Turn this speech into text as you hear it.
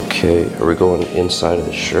Okay, are we going inside of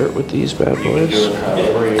the shirt with these bad boys?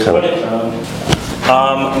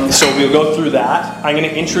 So we'll go through that. I'm going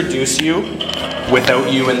to introduce you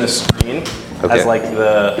without you in the screen as like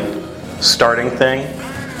the starting thing.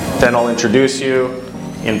 Then I'll introduce you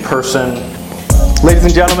in person. Ladies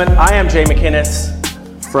and gentlemen, I am Jay McInnes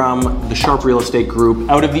from the Sharp Real Estate Group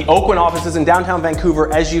out of the Oakland offices in downtown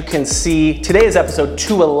Vancouver. As you can see, today is episode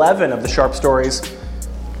 211 of the Sharp Stories.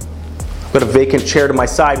 I've got a vacant chair to my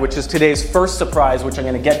side, which is today's first surprise, which I'm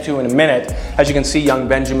going to get to in a minute. As you can see, young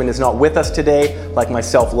Benjamin is not with us today. Like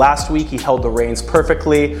myself last week, he held the reins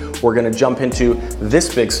perfectly. We're going to jump into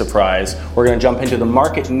this big surprise. We're going to jump into the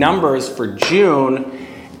market numbers for June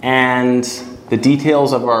and the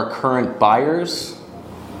details of our current buyers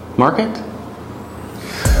market.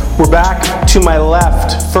 We're back. To my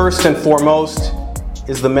left, first and foremost,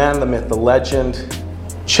 is the man, the myth, the legend,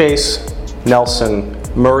 Chase Nelson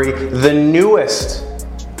Murray, the newest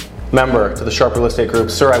member to the Sharp Real Estate Group.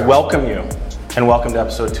 Sir, I welcome you, and welcome to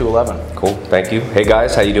episode 211. Cool, thank you. Hey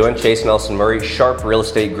guys, how you doing? Chase Nelson Murray, Sharp Real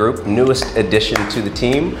Estate Group, newest addition to the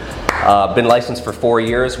team. Been licensed for 4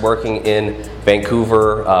 years, working in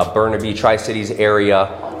Vancouver, Burnaby, Tri-Cities area,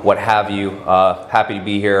 what have you. Happy to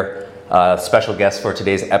be here. Special guest for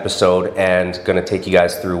today's episode, and going to take you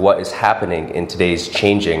guys through what is happening in today's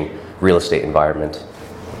changing real estate environment.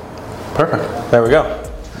 Perfect. There we go.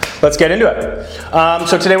 Let's get into it.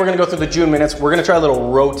 So today we're going to go through the June minutes. We're going to try a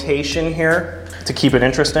little rotation here to keep it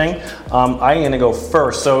interesting. I'm going to go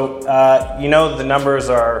first. So you know the numbers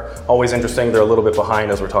are always interesting. They're a little bit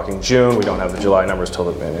behind as we're talking June. We don't have the July numbers till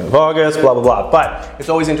the beginning of August, blah, blah, blah. But it's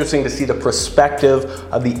always interesting to see the perspective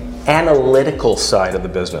of the analytical side of the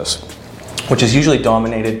business, which is usually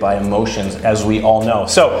dominated by emotions, as we all know.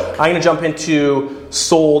 So I'm going to jump into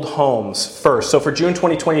sold homes first. So for June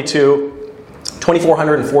 2022,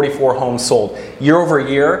 2,444 homes sold. Year over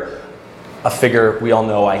year, a figure we all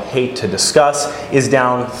know I hate to discuss, is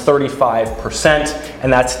down 35%,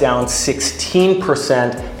 and that's down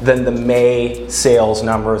 16% than the May sales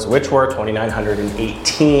numbers, which were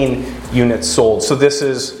 2,918 units sold. So this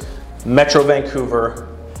is Metro Vancouver,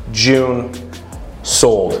 June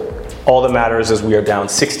sold. All that matters is we are down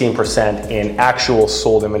 16% in actual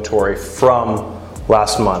sold inventory from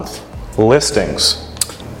last month. Listings.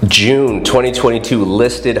 June 2022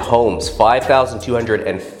 listed homes,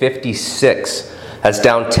 5,256. That's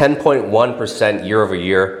down 10.1% year over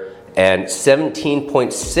year and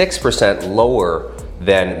 17.6% lower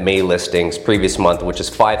than May listings previous month, which is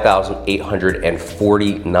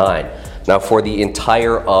 5,849. Now for the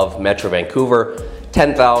entire of Metro Vancouver,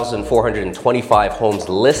 10,425 homes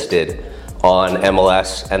listed on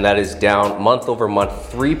MLS, and that is down month over month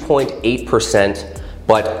 3.8%,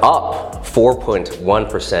 but up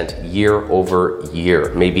 4.1% year over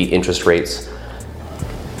year. Maybe interest rates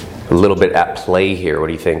a little bit at play here. What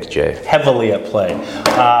do you think, Jay? Heavily at play,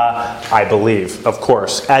 I believe, of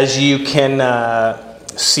course. As you can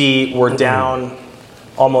see, we're down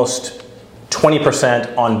almost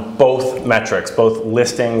 20% on both metrics, both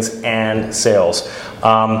listings and sales.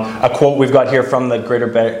 A quote we've got here from the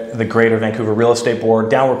Greater Vancouver Real Estate Board: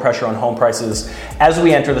 downward pressure on home prices as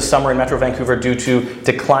we enter the summer in Metro Vancouver due to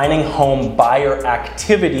declining home buyer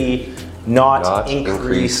activity, not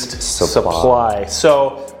increased supply.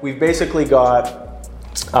 So we've basically got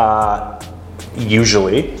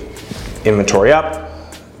usually inventory up,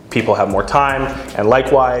 people have more time, and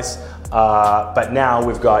likewise, but now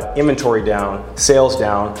we've got inventory down, sales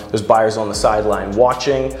down, there's buyers on the sideline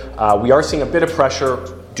watching. We are seeing a bit of pressure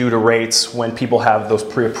due to rates when people have those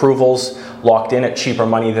pre-approvals locked in at cheaper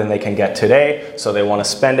money than they can get today, so they want to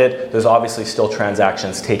spend it. There's obviously still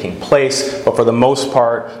transactions taking place, but for the most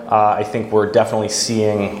part, I think we're definitely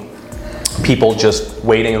seeing people just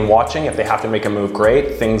waiting and watching. If they have to make a move,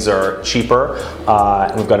 great. Things are cheaper,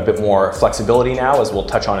 and we've got a bit more flexibility now, as we'll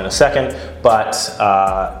touch on in a second, but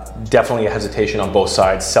definitely a hesitation on both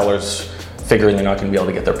sides. Sellers figuring they're not going to be able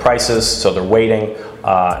to get their prices, so they're waiting,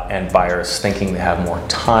 and buyers thinking they have more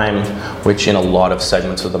time, which in a lot of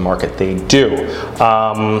segments of the market they do.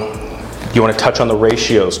 You want to touch on the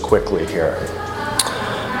ratios quickly here?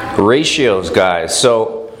 Ratios, guys.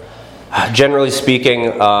 So generally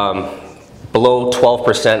speaking, below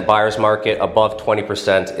 12% buyer's market, above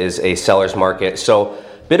 20% is a seller's market. So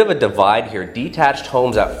bit of a divide here. Detached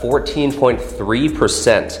homes at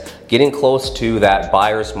 14.3%, getting close to that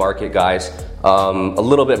buyer's market, guys. A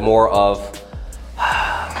little bit more of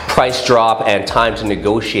price drop and time to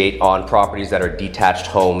negotiate on properties that are detached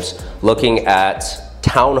homes. Looking at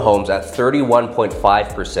townhomes at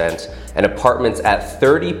 31.5% and apartments at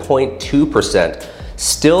 30.2%.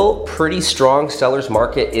 Still pretty strong seller's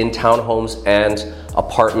market in townhomes and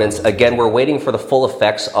apartments. Again, we're waiting for the full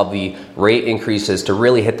effects of the rate increases to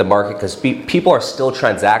really hit the market because people are still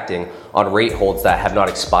transacting on rate holds that have not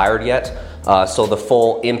expired yet. So the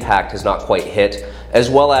full impact has not quite hit, as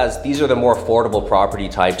well as these are the more affordable property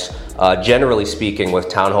types, generally speaking, with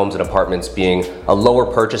townhomes and apartments being a lower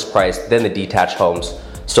purchase price than the detached homes.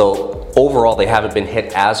 So overall, they haven't been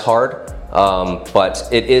hit as hard, but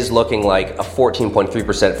it is looking like a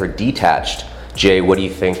 14.3% for detached. Jay, what do you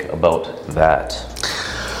think about that?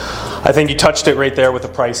 I think you touched it right there with the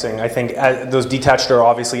pricing. I think those detached are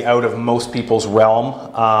obviously out of most people's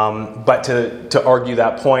realm, but to argue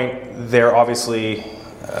that point, they're obviously,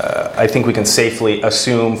 I think we can safely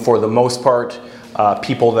assume for the most part,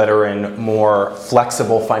 people that are in more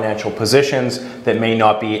flexible financial positions that may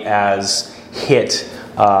not be as hit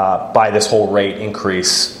by this whole rate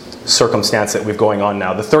increase circumstance that we've going on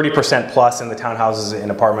now. The 30% plus in the townhouses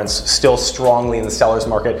and apartments still strongly in the seller's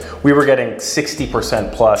market. We were getting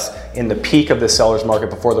 60% plus in the peak of the seller's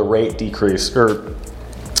market before the rate decrease or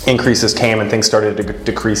increases came and things started to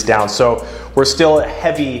decrease down. So we're still a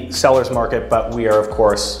heavy seller's market, but we are of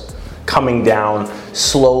course coming down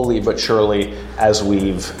slowly but surely as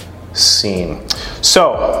we've seen.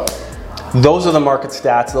 So those are the market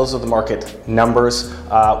stats, those are the market numbers.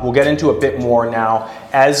 We'll get into a bit more now.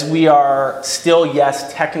 As we are still,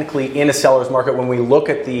 yes, technically in a seller's market, when we look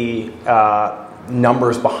at the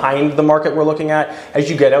numbers behind the market we're looking at, as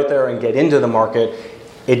you get out there and get into the market,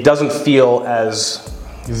 it doesn't feel as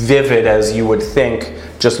vivid as you would think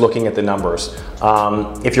just looking at the numbers.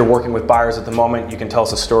 If you're working with buyers at the moment, you can tell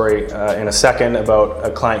us a story in a second about a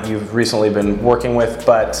client you've recently been working with,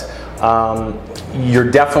 but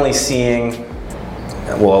you're definitely seeing,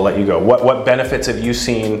 well, I'll let you go. What benefits have you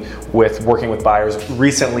seen with working with buyers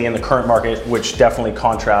recently in the current market, which definitely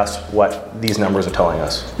contrasts what these numbers are telling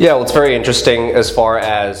us? Yeah, well, it's very interesting as far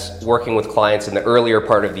as working with clients in the earlier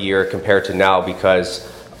part of the year compared to now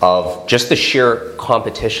because of just the sheer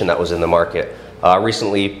competition that was in the market.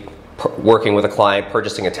 Recently, working with a client,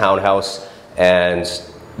 purchasing a townhouse, and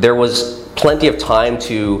there was plenty of time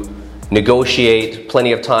to negotiate,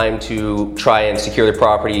 plenty of time to try and secure the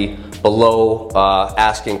property below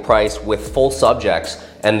asking price with full subjects,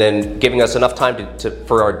 and then giving us enough time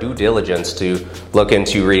for our due diligence to look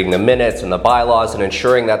into reading the minutes and the bylaws and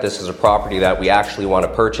ensuring that this is a property that we actually want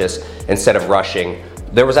to purchase instead of rushing.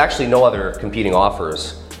 There was actually no other competing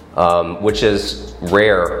offers, which is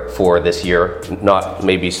rare for this year, not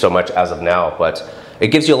maybe so much as of now, but it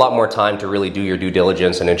gives you a lot more time to really do your due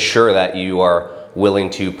diligence and ensure that you are willing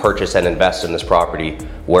to purchase and invest in this property,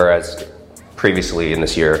 whereas previously in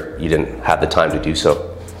this year you didn't have the time to do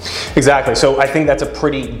so. Exactly. So I think that's a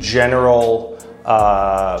pretty general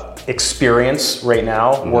experience right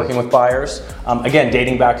now working with buyers. Again,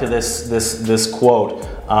 dating back to this quote,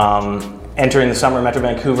 entering the summer in Metro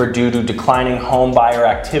Vancouver due to declining home buyer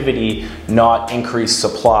activity, not increased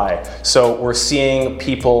supply. So we're seeing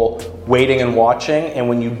people waiting and watching, and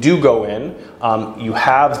when you do go in, you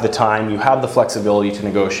have the time, you have the flexibility to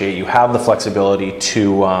negotiate, you have the flexibility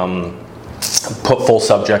to put full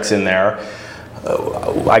subjects in there.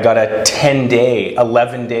 I got a 10-day,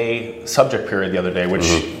 11-day subject period the other day,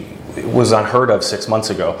 which was unheard of 6 months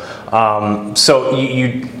ago. So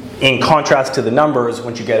you in contrast to the numbers,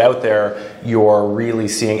 once you get out there, you're really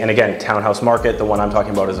seeing, and again, townhouse market, the one I'm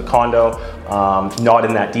talking about is a condo, not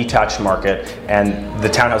in that detached market, and the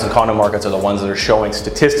townhouse and condo markets are the ones that are showing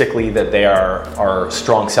statistically that they are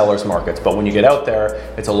strong sellers markets, but when you get out there,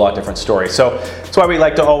 it's a lot different story. So that's why we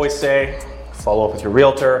like to always say, follow up with your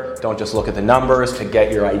realtor, don't just look at the numbers to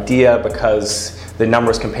get your idea, because the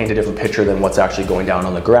numbers can paint a different picture than what's actually going down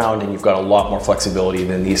on the ground, and you've got a lot more flexibility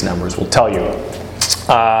than these numbers will tell you.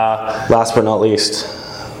 Last but not least,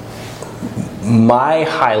 my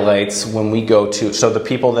highlights when we go to, so the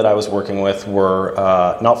people that I was working with were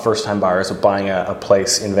not first-time buyers, but buying a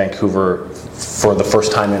place in Vancouver for the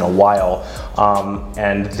first time in a while,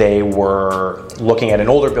 and they were looking at an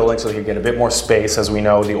older building so they could get a bit more space. As we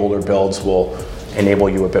know, the older builds will enable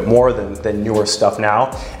you a bit more than newer stuff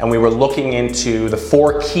now. And we were looking into the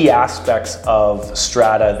 4 key aspects of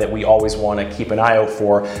strata that we always want to keep an eye out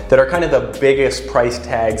for, that are kind of the biggest price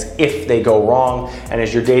tags if they go wrong. And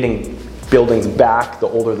as you're dating buildings back, the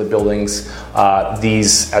older the buildings,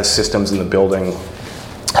 these as systems in the building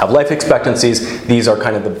have life expectancies. These are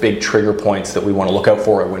kind of the big trigger points that we want to look out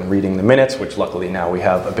for when reading the minutes, which luckily now we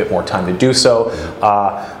have a bit more time to do so.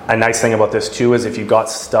 A nice thing about this too is if you've got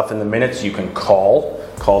stuff in the minutes, you can call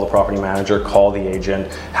the property manager, call the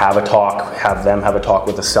agent, have a talk, have them have a talk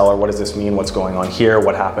with the seller. What does this mean? What's going on here?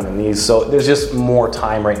 What happened in these? So there's just more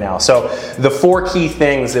time right now. So the 4 key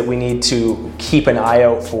things that we need to keep an eye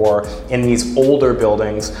out for in these older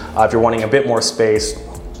buildings, if you're wanting a bit more space,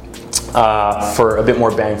 for a bit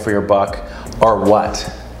more bang for your buck, are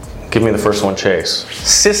what? Give me the first one, Chase.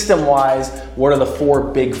 System-wise, what are the 4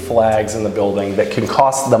 big flags in the building that can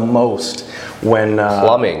cost the most when...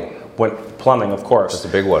 Plumbing, of course. That's a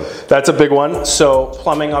big one. That's a big one. So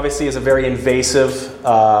plumbing obviously is a very invasive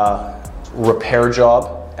repair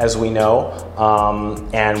job, as we know,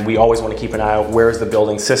 and we always want to keep an eye out, where is the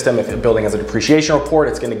building system. If the building has a depreciation report,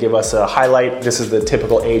 it's going to give us a highlight. This is the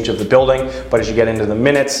typical age of the building, but as you get into the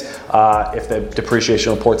minutes, if the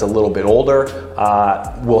depreciation report's a little bit older,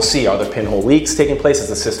 we'll see, are there pinhole leaks taking place? Has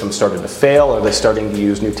the system started to fail? Are they starting to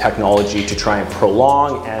use new technology to try and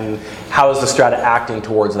prolong? And how is the strata acting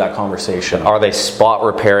towards that conversation? Are they spot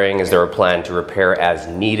repairing? Is there a plan to repair as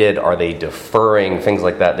needed? Are they deferring? Things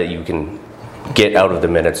like that you can get out of the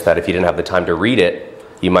minutes, that if you didn't have the time to read it,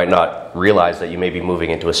 you might not realize that you may be moving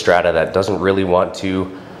into a strata that doesn't really want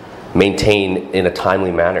to maintain in a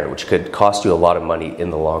timely manner, which could cost you a lot of money in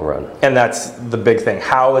the long run. And that's the big thing.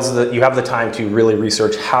 You have the time to really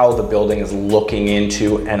research how the building is looking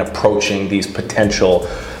into and approaching these potential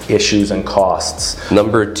issues and costs.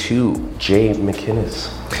 Number 2, Jay McInnes.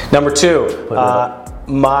 Number 2,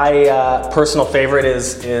 my personal favorite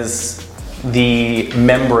is the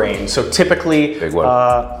membrane. So typically, big one.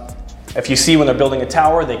 If you see when they're building a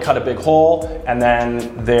tower, they cut a big hole, and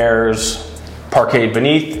then there's parquet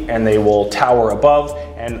beneath, and they will tower above,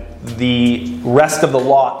 and the rest of the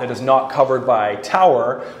lot that is not covered by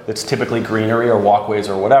tower, that's typically greenery or walkways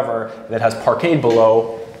or whatever, that has parquet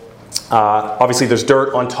below, obviously there's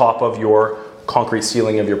dirt on top of your concrete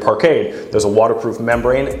ceiling of your parquet. There's a waterproof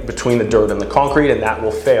membrane between the dirt and the concrete, and that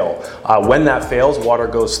will fail. When that fails, water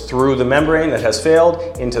goes through the membrane that has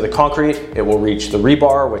failed into the concrete. It will reach the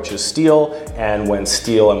rebar, which is steel, and when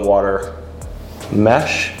steel and water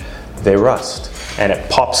mesh, they rust. And it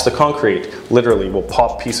pops the concrete, literally will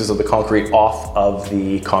pop pieces of the concrete off of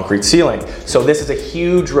the concrete ceiling. So this is a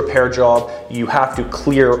huge repair job. You have to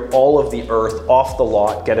clear all of the earth off the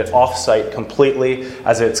lot, get it off-site completely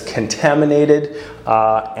as it's contaminated,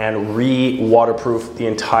 and re-waterproof the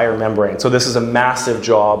entire membrane. So this is a massive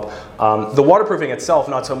job. The waterproofing itself,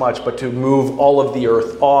 not so much, but to move all of the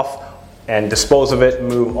earth off and dispose of it,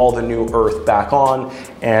 move all the new earth back on,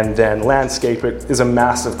 and then landscape it is a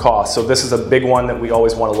massive cost. So this is a big one that we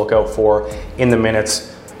always want to look out for in the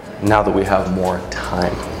minutes now that we have more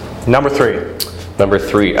time. Number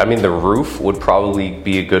 3, I mean, the roof would probably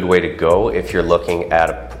be a good way to go if you're looking at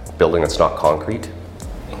a building that's not concrete.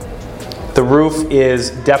 The roof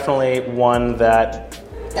is definitely one that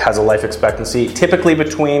has a life expectancy, typically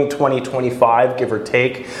between 20-25, give or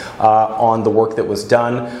take, on the work that was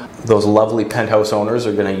done. Those lovely penthouse owners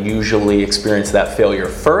are going to usually experience that failure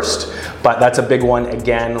first, but that's a big one,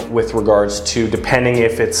 again, with regards to depending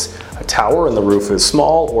if it's a tower and the roof is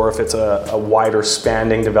small, or if it's a wider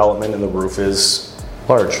spanning development and the roof is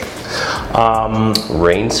large.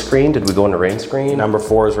 Rain screen, did we go into rain screen? Number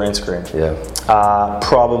 4 is rain screen. Yeah.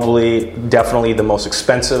 Definitely the most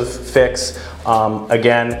expensive fix.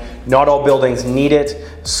 Again, not all buildings need it.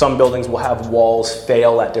 Some buildings will have walls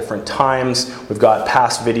fail at different times. We've got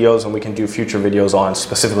past videos, and we can do future videos on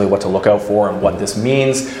specifically what to look out for and what this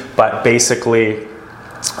means. But basically,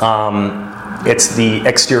 it's the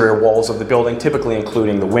exterior walls of the building, typically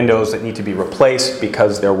including the windows, that need to be replaced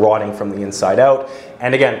because they're rotting from the inside out.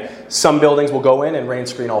 And again, some buildings will go in and rain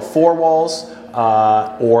screen all 4 walls,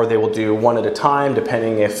 or they will do one at a time,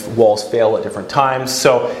 depending if walls fail at different times.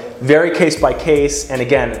 So very case by case, and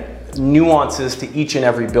again, nuances to each and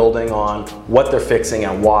every building on what they're fixing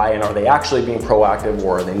and why, and are they actually being proactive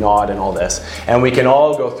or are they not, and all this. And we can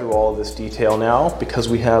all go through all of this detail now because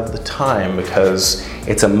we have the time, because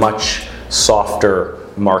it's a much softer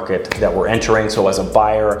market that we're entering. So as a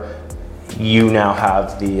buyer, you now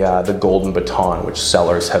have the golden baton, which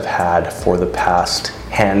sellers have had for the past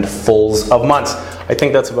handfuls of months. I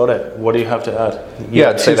think that's about it. What do you have to add?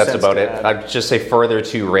 I'd say that's about it. I'd just say further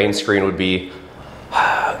to rain screen would be,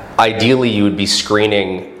 ideally you would be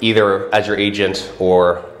screening, either as your agent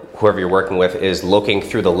or whoever you're working with is looking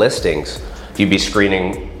through the listings, you'd be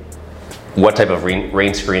screening what type of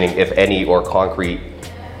rain screening, if any, or concrete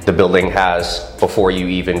the building has before you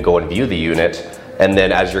even go and view the unit. And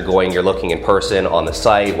then as you're going, you're looking in person on the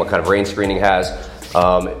site, what kind of rain screening has.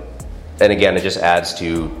 And again, it just adds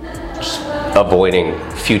to just avoiding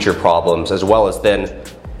future problems, as well as then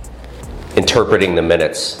interpreting the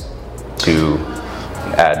minutes to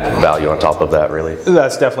add value on top of that, really.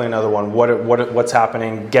 That's definitely another one. What's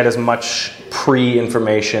happening? Get as much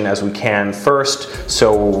pre-information as we can first,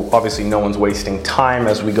 so obviously no one's wasting time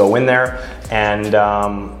as we go in there. And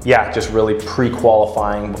just really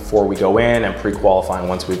pre-qualifying before we go in, and pre-qualifying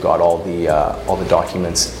once we've got all the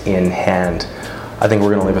documents in hand. I think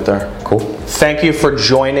we're going to leave it there. Cool. Thank you for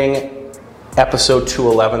joining episode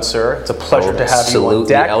 211, sir. It's a pleasure to have you on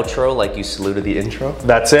deck. Salute the outro like you saluted the intro.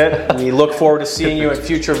 That's it. We look forward to seeing you in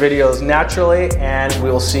future videos naturally, and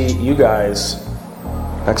we'll see you guys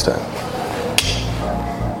next time.